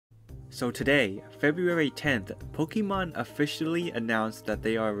So today, February 10th, Pokemon officially announced that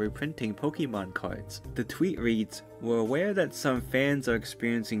they are reprinting Pokemon cards. The tweet reads, "We're aware that some fans are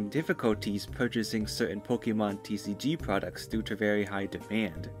experiencing difficulties purchasing certain Pokemon TCG products due to very high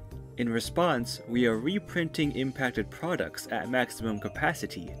demand. In response, we are reprinting impacted products at maximum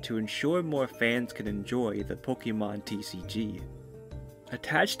capacity to ensure more fans can enjoy the Pokemon TCG."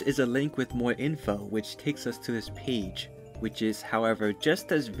 Attached is a link with more info which takes us to this page, which is, however,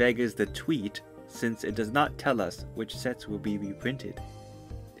 just as vague as the tweet, since it does not tell us which sets will be reprinted.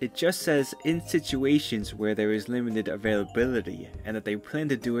 It just says in situations where there is limited availability, and that they plan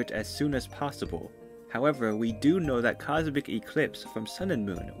to do it as soon as possible. However, we do know that Cosmic Eclipse from Sun and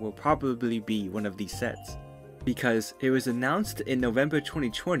Moon will probably be one of these sets, because it was announced in November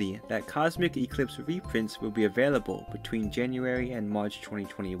 2020 that Cosmic Eclipse reprints will be available between January and March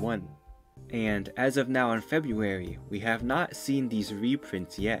 2021. And as of now in February, we have not seen these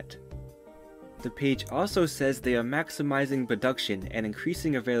reprints yet. The page also says they are maximizing production and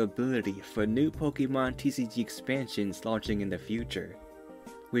increasing availability for new Pokemon TCG expansions launching in the future,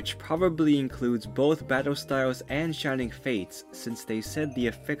 which probably includes both Battle Styles and Shining Fates, since they said the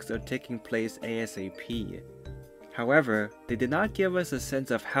effects are taking place ASAP. However, they did not give us a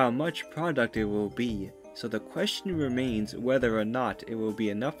sense of how much product it will be, so the question remains whether or not it will be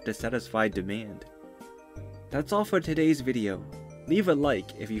enough to satisfy demand. That's all for today's video. Leave a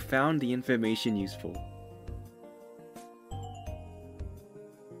like if you found the information useful.